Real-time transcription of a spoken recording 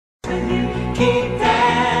keep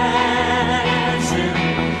dancing.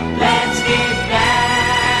 Let's keep dancing.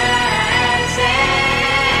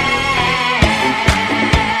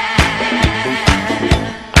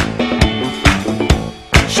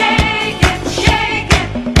 Shake it, shake it.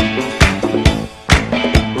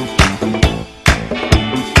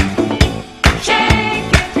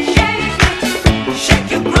 Shake it, shake it.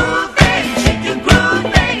 Shake your groove, baby. Shake your groove,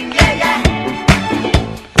 baby. Yeah, yeah.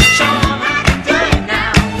 Show 'em how to do it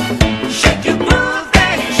now. Shake your groove,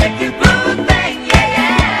 baby. Shake your groove, baby. Yeah,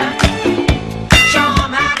 yeah. Show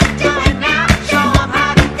 'em how to do it now. Show 'em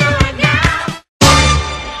how to do it now.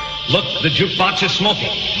 Look, the jukebox is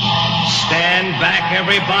smoking. Stand back,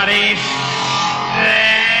 everybody.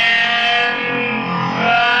 Stand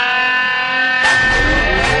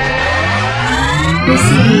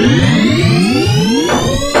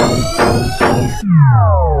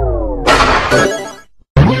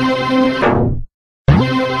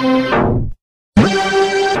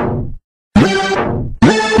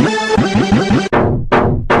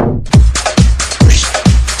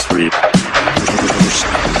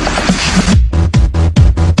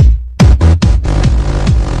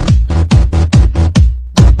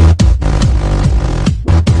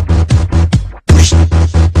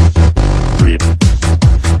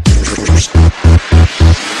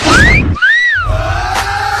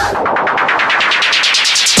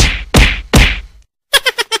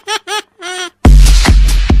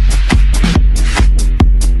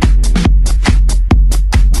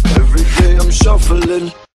Every day I'm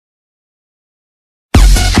shuffling.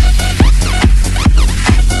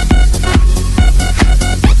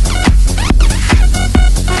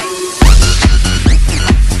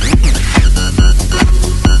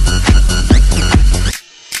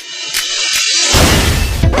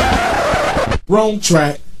 Wrong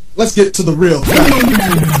track. Let's get to the real fact.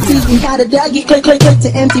 Teach me how to doggy, click, click, click to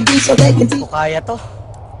MTV so they can teach. Kaya to.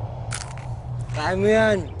 Kaya mo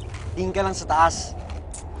yan. Tingin ka lang sa taas.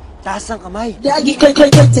 Taas ng kamay. Doggy, click,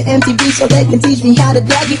 click, click to MTV so they can teach me how to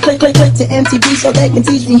doggy, click, click, click to MTV so they can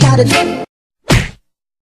teach me how to.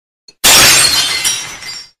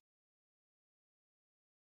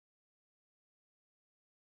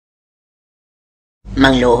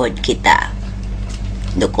 Mangluhod kita.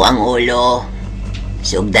 Duko ang ulo.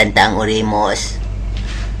 Sugdan ta ang urimos.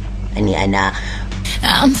 Ani ana.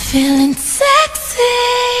 I'm feeling sexy.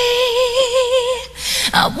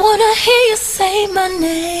 I wanna hear you say my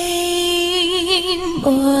name,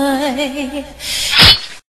 boy.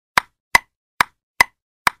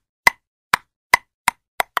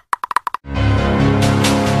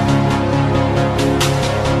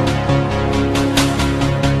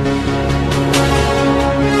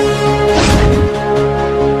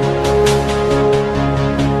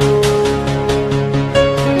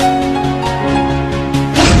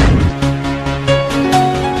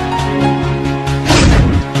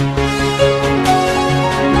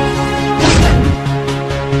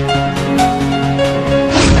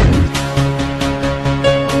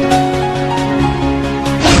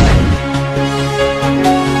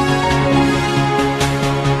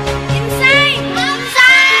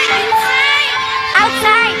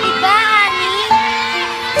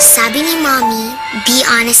 Sabi ni Mommy, be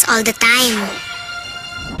honest all the time.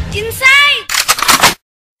 Inside!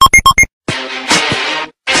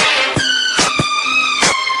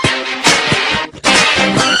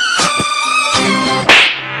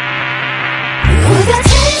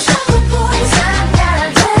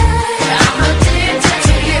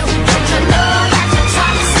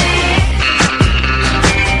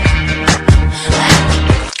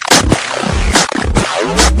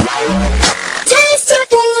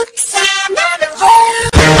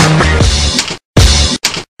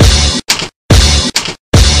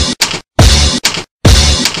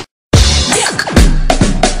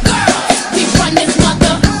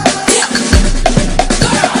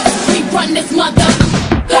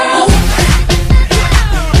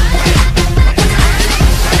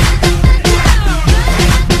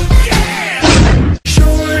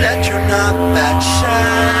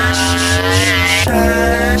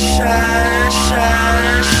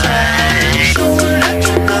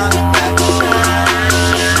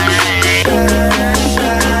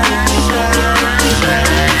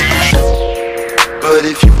 But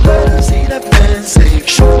if you let her see that man say,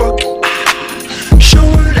 show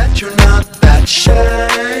her that you're not that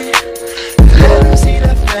shy. Let her see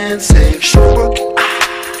that man say, show her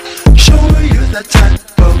you're that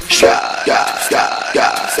type of shy.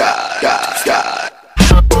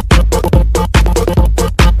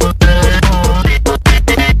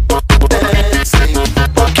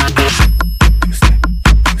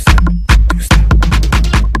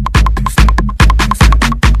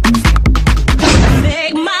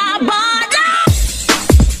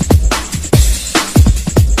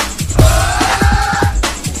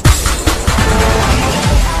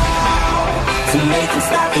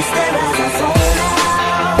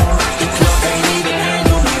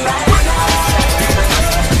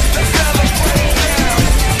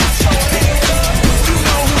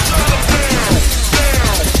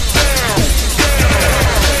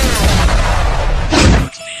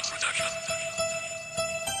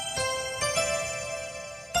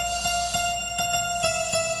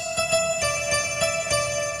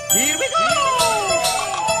 Here we go!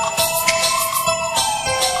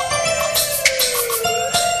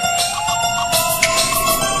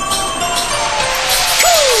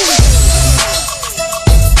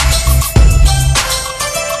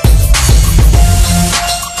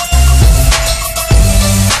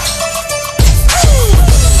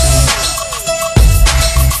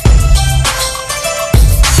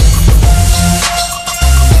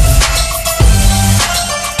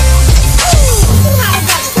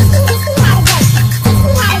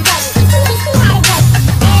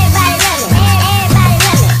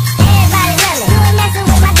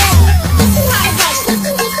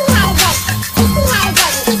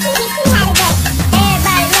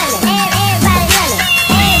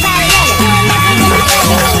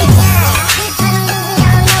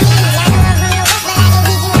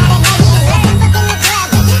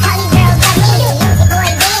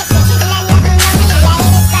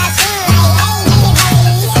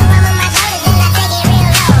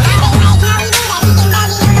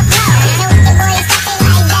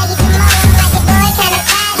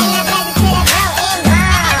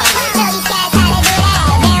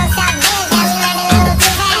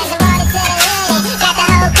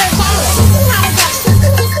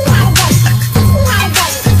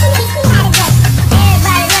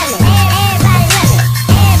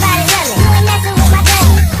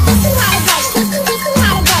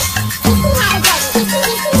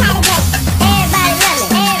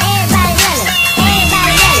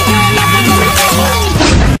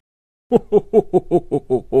 Ho ho ho ho ho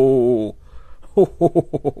ho ho ho ho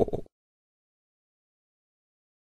ho ho ho.